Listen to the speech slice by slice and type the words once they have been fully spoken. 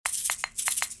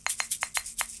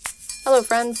Hello,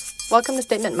 friends. Welcome to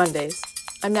Statement Mondays.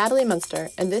 I'm Natalie Munster,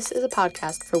 and this is a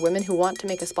podcast for women who want to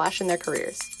make a splash in their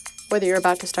careers, whether you're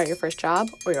about to start your first job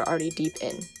or you're already deep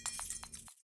in.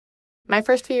 My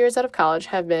first few years out of college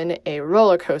have been a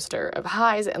roller coaster of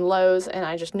highs and lows, and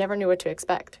I just never knew what to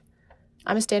expect.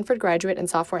 I'm a Stanford graduate and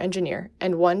software engineer,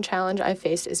 and one challenge I've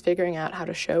faced is figuring out how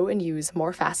to show and use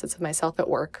more facets of myself at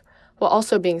work, while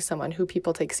also being someone who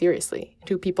people take seriously and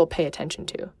who people pay attention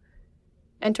to.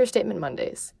 Enter Statement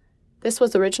Mondays. This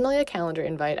was originally a calendar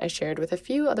invite I shared with a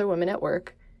few other women at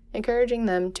work, encouraging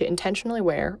them to intentionally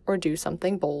wear or do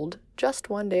something bold just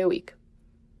one day a week.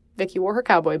 Vicky wore her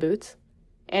cowboy boots.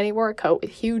 Annie wore a coat with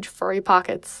huge furry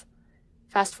pockets.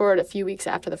 Fast forward a few weeks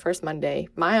after the first Monday,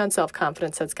 my own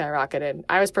self-confidence had skyrocketed.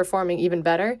 I was performing even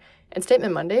better, and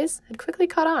Statement Mondays had quickly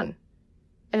caught on.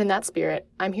 And in that spirit,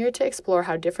 I'm here to explore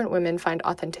how different women find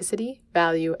authenticity,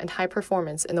 value, and high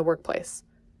performance in the workplace.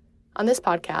 On this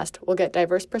podcast, we'll get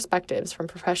diverse perspectives from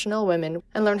professional women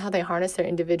and learn how they harness their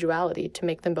individuality to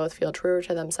make them both feel truer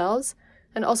to themselves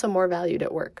and also more valued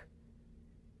at work.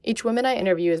 Each woman I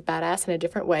interview is badass in a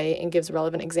different way and gives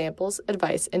relevant examples,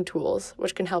 advice, and tools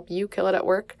which can help you kill it at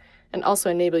work and also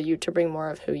enable you to bring more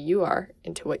of who you are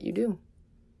into what you do.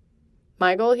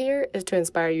 My goal here is to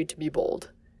inspire you to be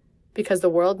bold, because the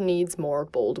world needs more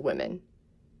bold women.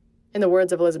 In the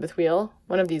words of Elizabeth Wheel,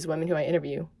 one of these women who I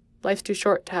interview, life's too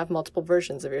short to have multiple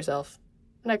versions of yourself,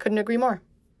 and I couldn't agree more.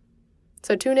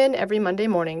 So tune in every Monday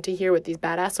morning to hear what these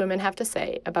badass women have to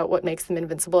say about what makes them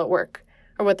invincible at work,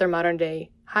 or what their modern-day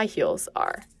high heels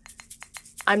are.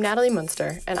 I'm Natalie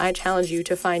Munster, and I challenge you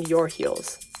to find your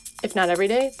heels. If not every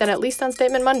day, then at least on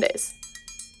Statement Mondays.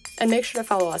 And make sure to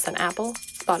follow us on Apple,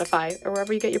 Spotify, or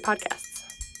wherever you get your podcasts.